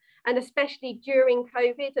one, and especially during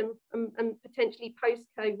COVID and potentially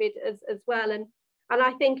post-COVID as well. And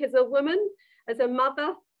I think as a woman, as a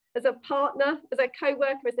mother, as a partner, as a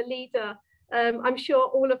co-worker, as a leader, I'm sure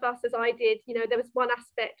all of us, as I did, there was one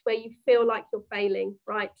aspect where you feel like you're failing,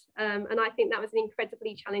 right? And I think that was an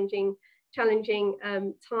incredibly challenging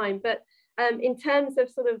time. But in terms of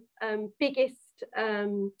sort of biggest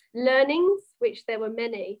learnings, which there were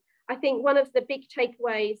many, I think one of the big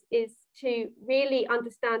takeaways is to really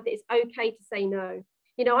understand that it's okay to say no.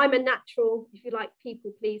 I'm a natural, if you like,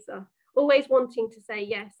 people pleaser, always wanting to say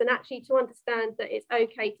yes, and actually to understand that it's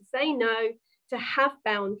okay to say no, to have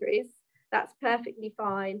boundaries. That's perfectly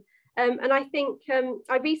fine. And I think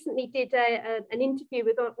I recently did an interview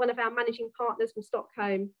with one of our managing partners from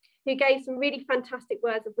Stockholm, who gave some really fantastic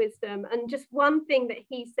words of wisdom. And just one thing that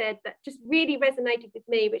he said that just really resonated with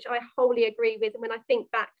me, which I wholly agree with, and when I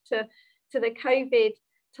think back to the COVID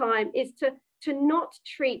time, is to not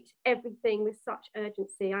treat everything with such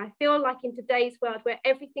urgency. I feel like in today's world, where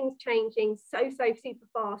everything's changing so super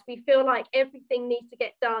fast, we feel like everything needs to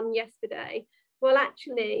get done yesterday. Well,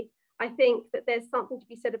 actually, I think that there's something to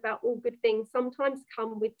be said about all good things sometimes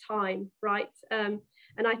come with time, right?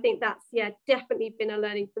 And I think that's, definitely been a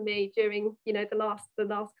learning for me during, the last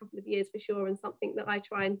couple of years for sure, and something that I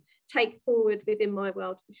try and take forward within my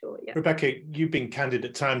world for sure. Yeah. Rebecca, you've been candid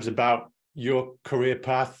at times about your career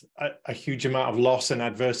path, a huge amount of loss and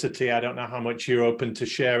adversity. I don't know how much you're open to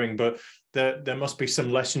sharing, but there must be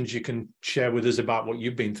some lessons you can share with us about what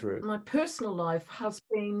you've been through. My personal life has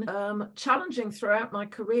been challenging throughout my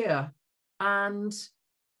career, and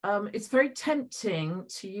it's very tempting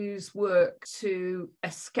to use work to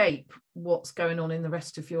escape what's going on in the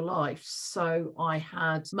rest of your life. So I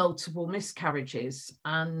had multiple miscarriages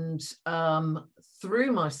and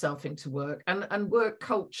threw myself into work and work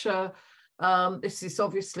culture. This is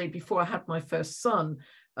obviously before I had my first son.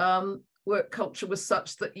 Work culture was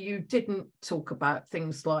such that you didn't talk about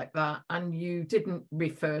things like that and you didn't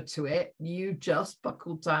refer to it. You just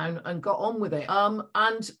buckled down and got on with it.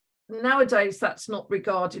 And nowadays, that's not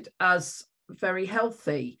regarded as very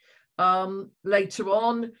healthy. Later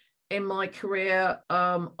on in my career,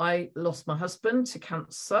 I lost my husband to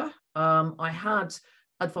cancer. I had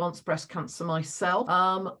advanced breast cancer myself.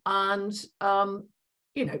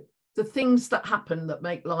 The things that happen that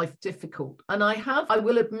make life difficult. And I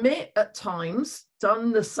will admit at times,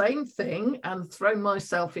 done the same thing and thrown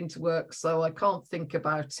myself into work so I can't think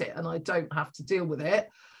about it and I don't have to deal with it.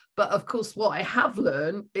 But of course, what I have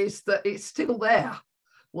learned is that it's still there.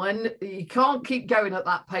 When you can't keep going at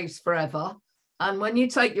that pace forever. And when you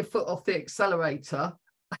take your foot off the accelerator,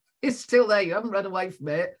 it's still there. You haven't run away from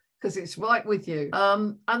it because it's right with you.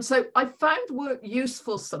 And so I found work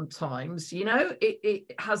useful sometimes.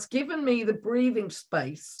 It has given me the breathing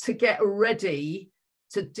space to get ready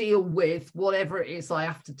to deal with whatever it is I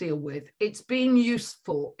have to deal with. It's been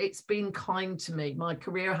useful. It's been kind to me. My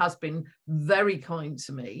career has been very kind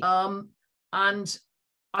to me. And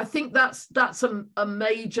I think that's a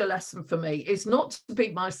major lesson for me, is not to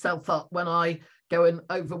beat myself up when I go and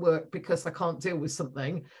overwork because I can't deal with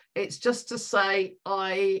something. It's just to say,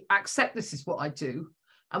 I accept this is what I do.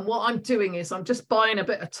 And what I'm doing is I'm just buying a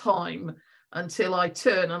bit of time until I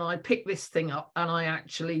turn and I pick this thing up and I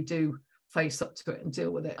actually do face up to it and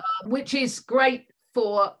deal with it, which is great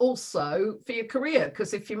for your career,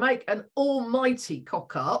 because if you make an almighty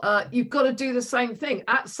cock up, you've got to do the same thing.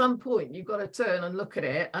 At some point, you've got to turn and look at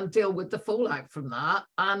it and deal with the fallout from that.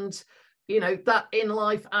 And that in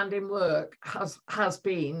life and in work has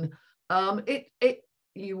been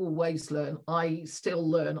you always learn. I still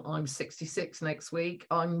learn. I'm 66 next week.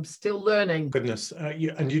 I'm still learning. Goodness.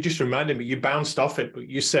 And you just reminded me, you bounced off it, but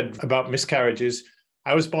you said about miscarriages.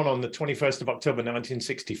 I was born on the 21st of October,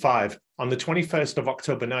 1965. On the 21st of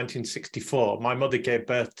October, 1964, my mother gave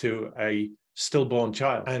birth to a stillborn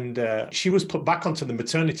child. And she was put back onto the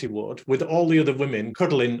maternity ward with all the other women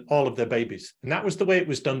cuddling all of their babies. And that was the way it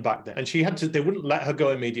was done back then. And they wouldn't let her go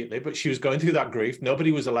immediately, but she was going through that grief.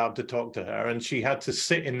 Nobody was allowed to talk to her. And she had to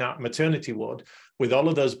sit in that maternity ward with all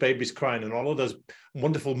of those babies crying and all of those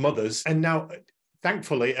wonderful mothers. And now,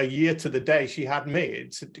 thankfully, a year to the day, she had me.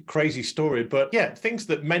 It's a crazy story, but yeah, things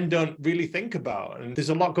that men don't really think about. And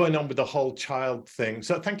there's a lot going on with the whole child thing.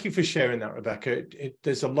 So thank you for sharing that, Rebecca.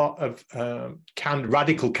 There's a lot of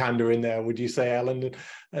radical candor in there, would you say, Ellen?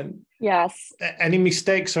 And yes. Any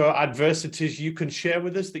mistakes or adversities you can share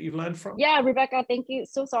with us that you've learned from? Yeah, Rebecca, thank you.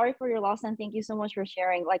 So sorry for your loss, and thank you so much for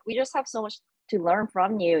sharing. We just have so much to learn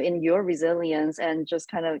from you in your resilience and just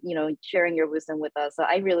kind of, sharing your wisdom with us. So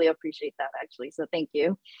I really appreciate that, actually. So thank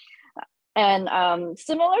you. And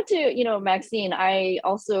similar to, Maxine, I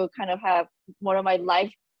also kind of have one of my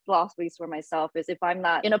life philosophies for myself is if I'm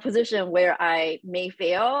not in a position where I may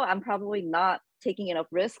fail, I'm probably not taking enough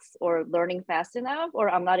risks or learning fast enough, or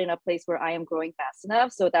I'm not in a place where I am growing fast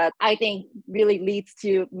enough. So that I think really leads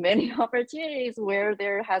to many opportunities where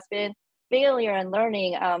there has been failure and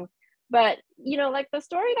learning. But, the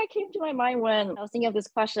story that came to my mind when I was thinking of this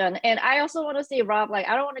question, and I also want to say, Rob, I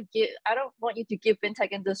don't want you to give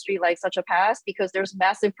fintech industry such a pass, because there's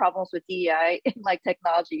massive problems with DEI in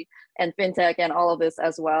technology and fintech and all of this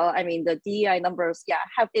as well. I mean, the DEI numbers,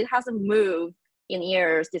 it hasn't moved in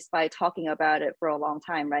years despite talking about it for a long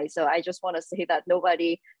time, right? So I just want to say that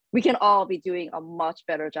we can all be doing a much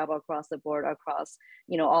better job across the board, across,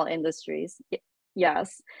 all industries.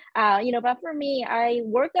 Yes. But for me, I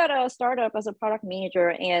worked at a startup as a product manager,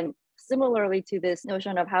 and similarly to this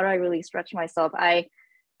notion of how do I really stretch myself, I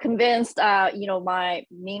convinced, my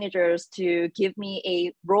managers to give me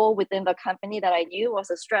a role within the company that I knew was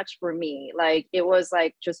a stretch for me. It was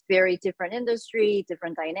just very different industry,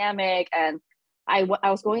 different dynamic. And I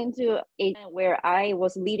was going to a where I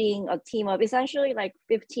was leading a team of essentially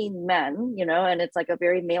 15 men, and it's a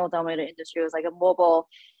very male dominated industry. It was a mobile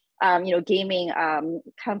gaming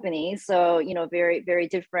company. So, very, very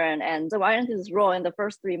different. And so I went into this role in the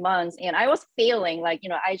first 3 months and I was failing,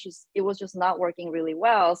 it was just not working really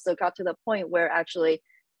well. So got to the point where actually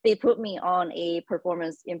they put me on a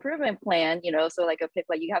performance improvement plan, so like a pick,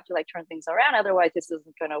 like you have to like turn things around, otherwise this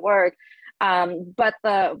isn't going to work. But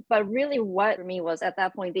really what for me was at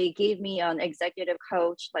that point, they gave me an executive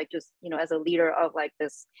coach, like just, as a leader of like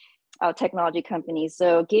this technology company.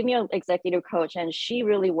 So gave me an executive coach and she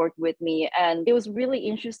really worked with me. And it was really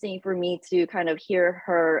interesting for me to kind of hear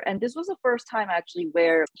her. And this was the first time actually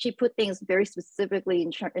where she put things very specifically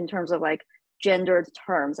in terms of like gendered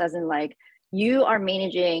terms, as in like, you are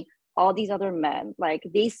managing all these other men, like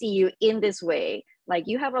they see you in this way, like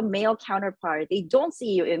you have a male counterpart, they don't see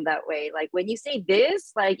you in that way. Like when you say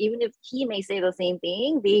this, like even if he may say the same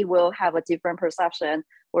thing, they will have a different perception,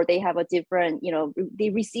 or they have a different, they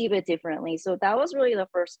receive it differently. So that was really the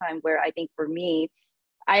first time where I think for me,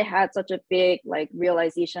 I had such a big like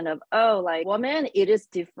realization of, oh, like woman, it is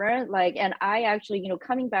different. Like, and I actually,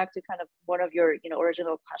 coming back to kind of one of your,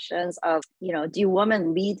 original questions of, do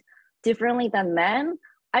women lead differently than men?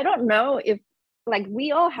 I don't know if like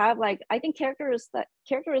we all have like, I think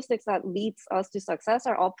characteristics that leads us to success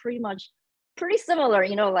are all pretty similar,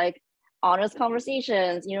 like honest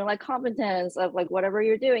conversations, like competence of like whatever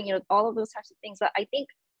you're doing, all of those types of things. But I think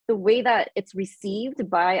the way that it's received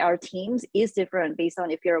by our teams is different based on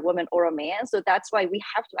if you're a woman or a man. So that's why we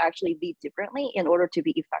have to actually lead differently in order to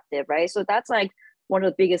be effective, right? So that's like one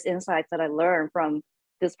of the biggest insights that I learned from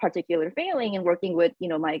this particular failing and working with,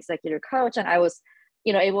 my executive coach. And I was,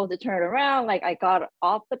 able to turn it around. Like I got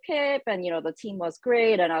off the pip and, the team was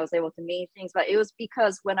great and I was able to make things, but it was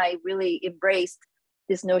because when I really embraced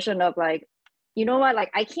this notion of like, you know what, like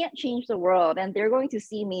I can't change the world and they're going to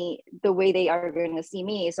see me the way they are going to see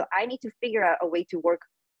me. So I need to figure out a way to work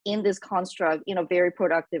in this construct in a very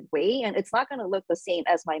productive way. And it's not going to look the same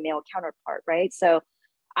as my male counterpart, right? So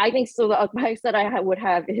I think so the advice that I would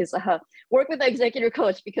have is work with the executive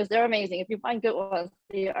coach because they're amazing. If you find good ones,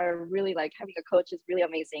 they are really like having a coach is really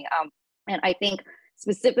amazing. And I think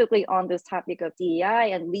specifically on this topic of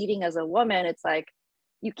DEI and leading as a woman, it's like,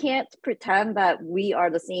 you can't pretend that we are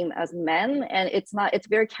the same as men. And it's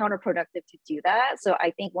very counterproductive to do that. So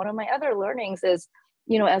I think one of my other learnings is,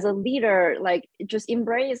 as a leader, like just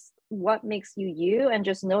embrace what makes you you and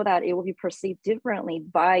just know that it will be perceived differently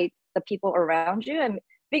by the people around you and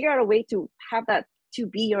figure out a way to have that to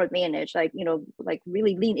be your advantage, like, like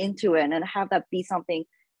really lean into it and have that be something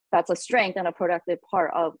that's a strength and a productive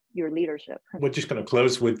part of your leadership. We're just going to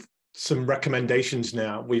close with some recommendations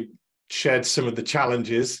now. We've shared some of the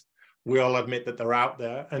challenges. We all admit that they're out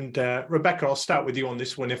there. And Rebecca, I'll start with you on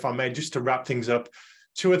this one, if I may, just to wrap things up.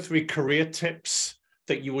 2 or 3 career tips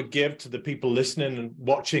that you would give to the people listening and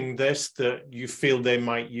watching this that you feel they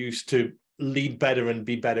might use to lead better and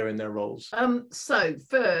be better in their roles? So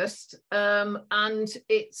first, and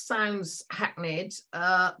it sounds hackneyed,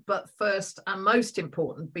 but first and most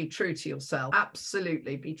important, be true to yourself.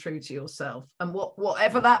 Absolutely be true to yourself. And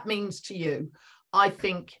whatever that means to you, I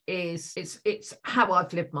think it's how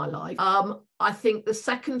I've lived my life. I think the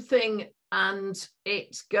second thing, and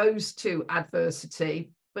it goes to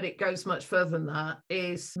adversity, but it goes much further than that,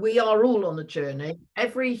 is we are all on a journey.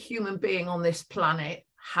 Every human being on this planet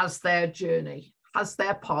has their journey, has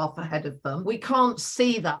their path ahead of them. We can't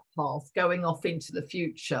see that path going off into the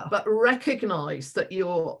future, but recognize that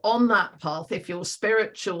you're on that path. If you're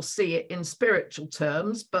spiritual, see it in spiritual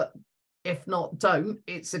terms, but if not, don't.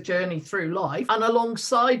 It's a journey through life. And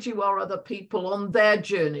alongside you are other people on their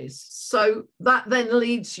journeys. So that then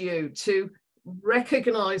leads you to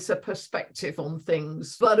recognize a perspective on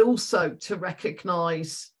things, but also to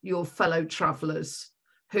recognize your fellow travelers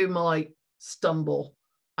who might stumble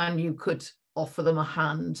and you could offer them a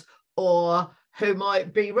hand, or who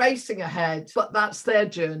might be racing ahead, but that's their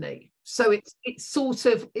journey. So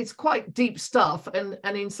it's quite deep stuff, and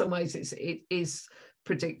in some ways it is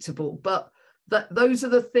predictable, but those are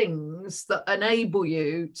the things that enable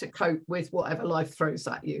you to cope with whatever life throws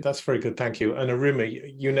at you. That's very good, thank you. And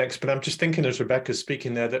Aruma, you next. But I'm just thinking, as Rebecca's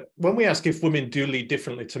speaking there, that when we ask if women do lead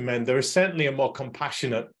differently to men, there is certainly a more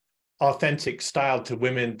compassionate, authentic style to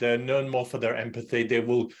women. They're known more for their empathy. They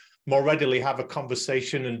will more readily have a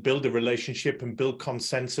conversation and build a relationship and build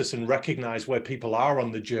consensus and recognize where people are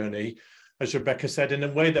on the journey, as Rebecca said, in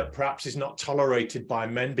a way that perhaps is not tolerated by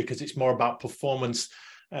men because it's more about performance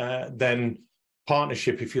than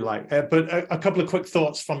partnership, if you like. But a couple of quick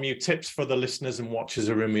thoughts from you, tips for the listeners and watchers,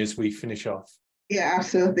 Arumi, as we finish off. Yeah,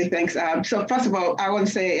 absolutely. Thanks. So first of all, I want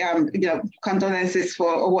to say, condolences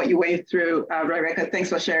for what you went through, Rebecca. Thanks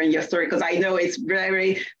for sharing your story, because I know it's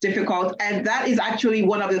very difficult. And that is actually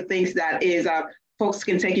one of the things that is folks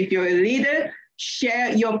can take. If you're a leader, share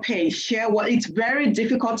your pain, share what it's very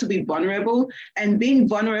difficult to be vulnerable, and being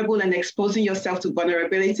vulnerable and exposing yourself to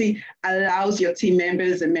vulnerability allows your team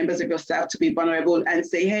members and members of your staff to be vulnerable and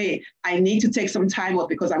say, hey, I need to take some time off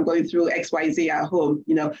because I'm going through XYZ at home.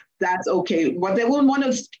 That's okay. But they won't want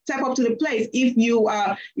to step up to the plate if you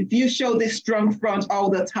show this strong front all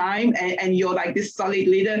the time and you're like this solid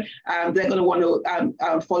leader. They're going to want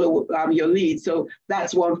to follow your lead. So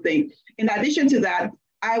that's one thing. In addition to that,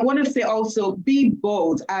 I want to say also be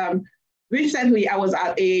bold. Recently, I was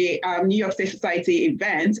at a New York State Society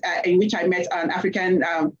event in which I met an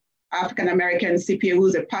African-American CPA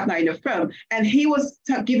who's a partner in the firm. And he was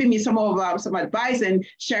giving me some advice and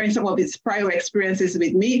sharing some of his prior experiences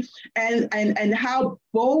with me, and how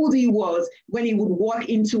bold he was when he would walk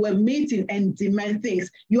into a meeting and demand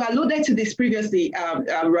things. You alluded to this previously,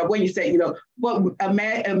 Rob, when you said, both a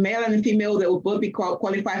male and a female, they will both be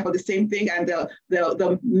qualified for the same thing, and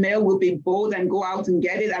the male will be bold and go out and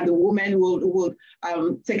get it, and the woman will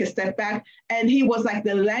take a step back. And he was like,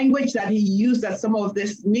 the language that he used at some of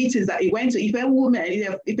these meetings that he went to, if a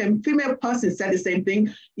female person said the same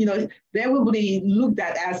thing, they would be looked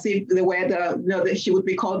at as if they were that she would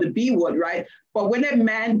be called the B word, right? But when a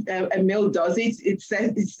male does it, it's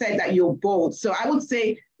said that you're bold. So I would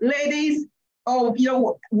say, ladies,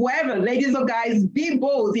 whoever, ladies or guys, be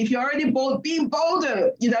bold. If you're already bold, be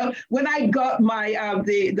bolder. When I got my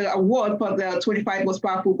the award for the 25 most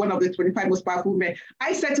powerful, one of the 25 most powerful men,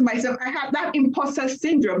 I said to myself, I have that imposter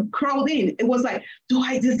syndrome crawled in. It was like, do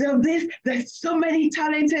I deserve this? There's so many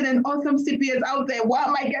talented and awesome CPAs out there. Why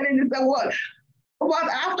am I getting this award?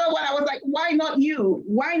 But after a while, I was like, why not you?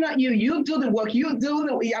 Why not you? You do the work.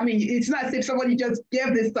 It's not as if somebody just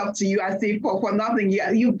gave this stuff to you as if for nothing.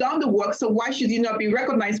 You've done the work, so why should you not be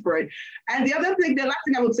recognized for it? And the last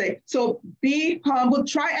thing I would say, so be humble,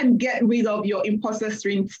 try and get rid of your imposter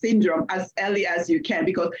syndrome as early as you can,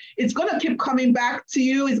 because it's going to keep coming back to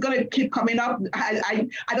you. It's going to keep coming up. I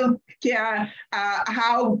don't care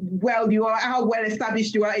how well you are, how well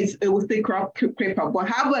established you are, it will still creep up. But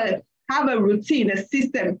have a routine, a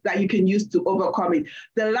system that you can use to overcome it.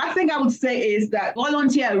 The last thing I would say is that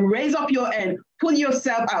volunteer, raise up your hand, put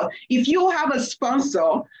yourself out. If you have a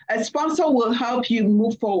sponsor will help you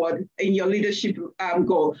move forward in your leadership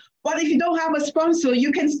goal. But if you don't have a sponsor,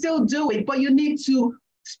 you can still do it, but you need to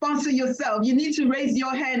sponsor yourself. You need to raise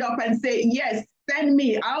your hand up and say, yes, send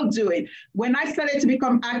me, I'll do it. When I started to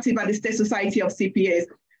become active at the State Society of CPAs,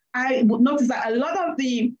 I would notice that a lot of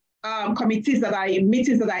the meetings that I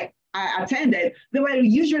attended, there were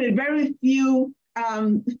usually very few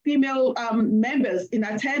female members in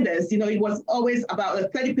attendance. It was always about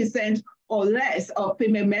 30% or less of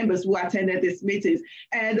female members who attended these meetings.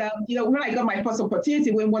 And when I got my first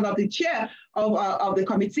opportunity, when one of the chair of the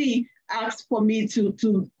committee asked for me to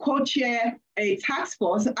co-chair a task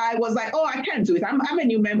force, I was like, oh, I can't do it. I'm a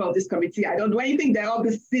new member of this committee. I don't know anything. There all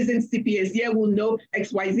the seasoned CPAs here will know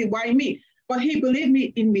XYZ. Why me? But he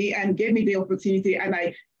believed in me and gave me the opportunity, and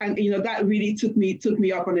that really took me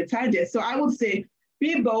up on the tangent. So I would say,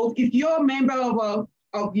 be bold. If you're a member of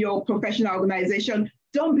your professional organization,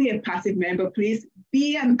 don't be a passive member, please.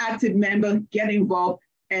 Be an active member, get involved,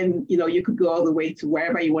 and you could go all the way to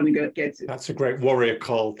wherever you want to get to. That's a great warrior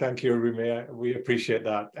call. Thank you, Rumi. We appreciate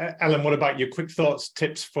that. Ellen, what about you? Quick thoughts,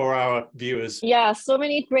 tips for our viewers? Yeah, so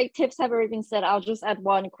many great tips have already been said. I'll just add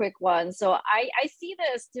one quick one. So I see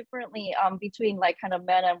this differently between like kind of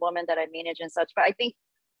men and women that I manage and such. But I think,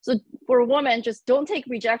 so for women, just don't take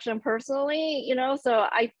rejection personally, So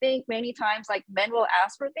I think many times like men will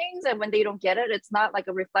ask for things, and when they don't get it, it's not like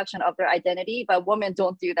a reflection of their identity. But women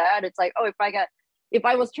don't do that. It's like, oh, if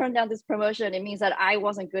I was turned down this promotion, it means that I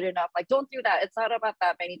wasn't good enough. Like, don't do that. It's not about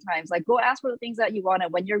that many times. Like, go ask for the things that you want.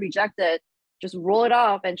 And when you're rejected, just roll it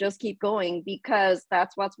off and just keep going, because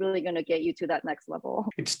that's what's really going to get you to that next level.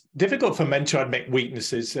 It's difficult for men to admit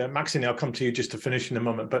weaknesses. Maxine, I'll come to you just to finish in a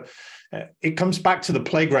moment, but it comes back to the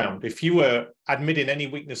playground. If you were admitting any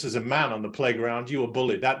weakness as a man on the playground, you were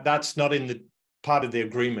bullied. That's not in the part of the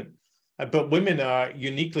agreement. But women are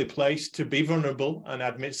uniquely placed to be vulnerable and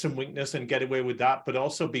admit some weakness and get away with that, but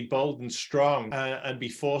also be bold and strong and be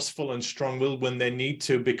forceful and strong-willed when they need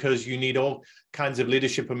to, because you need all kinds of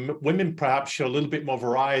leadership. And women perhaps show a little bit more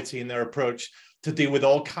variety in their approach to deal with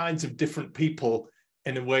all kinds of different people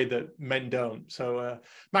in a way that men don't. So,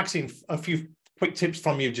 Maxine, a few quick tips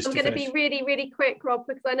from you just I'm to going to finish. be really, really quick, Rob,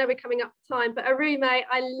 because I know we're coming up to time. But Arume,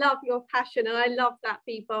 I love your passion, and I love that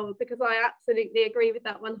Be Bold, because I absolutely agree with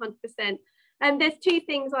that 100%. And there's two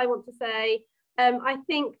things I want to say. I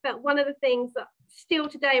think that one of the things that still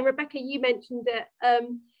today, and Rebecca, you mentioned it,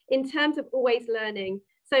 in terms of always learning.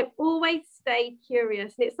 So always stay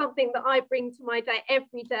curious. And it's something that I bring to my day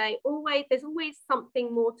every day. There's always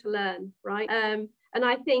something more to learn, right? And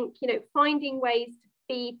I think, finding ways to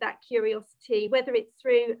feed that curiosity, whether it's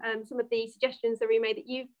through some of the suggestions, Arume, that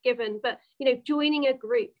you've given, but, joining a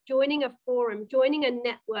group, joining a forum, joining a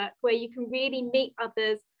network where you can really meet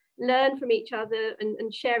others, learn from each other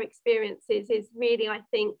and share experiences is really, I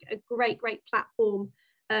think, a great platform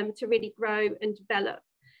to really grow and develop.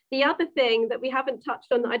 The other thing that we haven't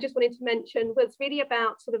touched on that I just wanted to mention was really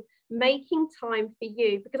about sort of making time for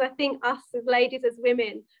you, because I think us as ladies, as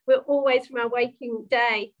women, we're always from our waking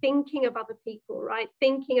day thinking of other people, right?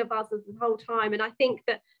 Thinking of others the whole time. And I think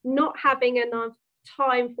that not having enough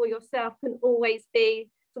time for yourself can always be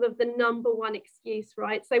sort of the number one excuse,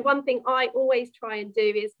 right? So one thing I always try and do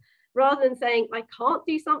is, rather than saying I can't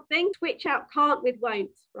do something, switch out can't with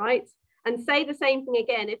won't, right? And say the same thing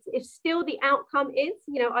again. If still the outcome is,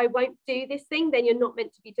 I won't do this thing, then you're not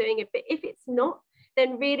meant to be doing it. But if it's not,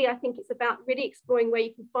 then really, I think it's about really exploring where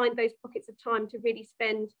you can find those pockets of time to really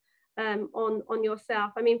spend on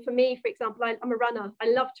yourself. I mean, for me, for example, I'm a runner.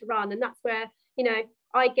 I love to run. And that's where,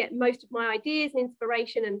 I get most of my ideas and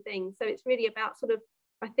inspiration and things. So it's really about sort of,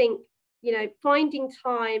 I think, finding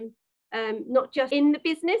time, not just in the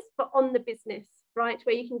business, but on the business, right?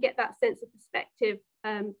 Where you can get that sense of perspective.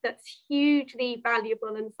 That's hugely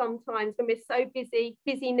valuable, and sometimes when we're so busy,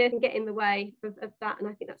 busyness can get in the way of that, and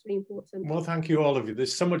I think that's really important. Well, thank you, all of you.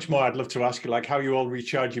 There's so much more I'd love to ask you, like how you all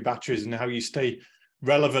recharge your batteries and how you stay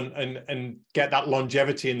relevant and get that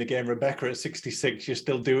longevity in the game. Rebecca, at 66, you're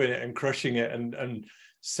still doing it and crushing it and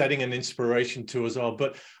setting an inspiration to us all.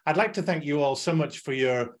 But I'd like to thank you all so much for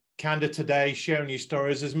your candor today, sharing your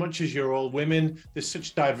stories. As much as you're all women, there's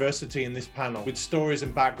such diversity in this panel with stories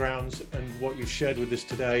and backgrounds and what you've shared with us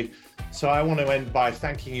today. So I want to end by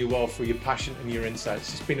thanking you all for your passion and your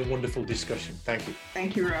insights. It's been a wonderful discussion. Thank you.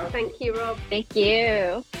 Thank you, Rob. Thank you, Rob. Thank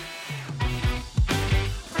you.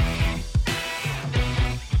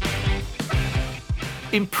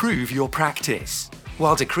 Improve your practice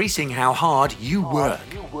while decreasing how hard you work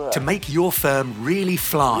to make your firm really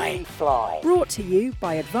fly. Brought to you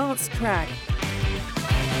by Advanced Track.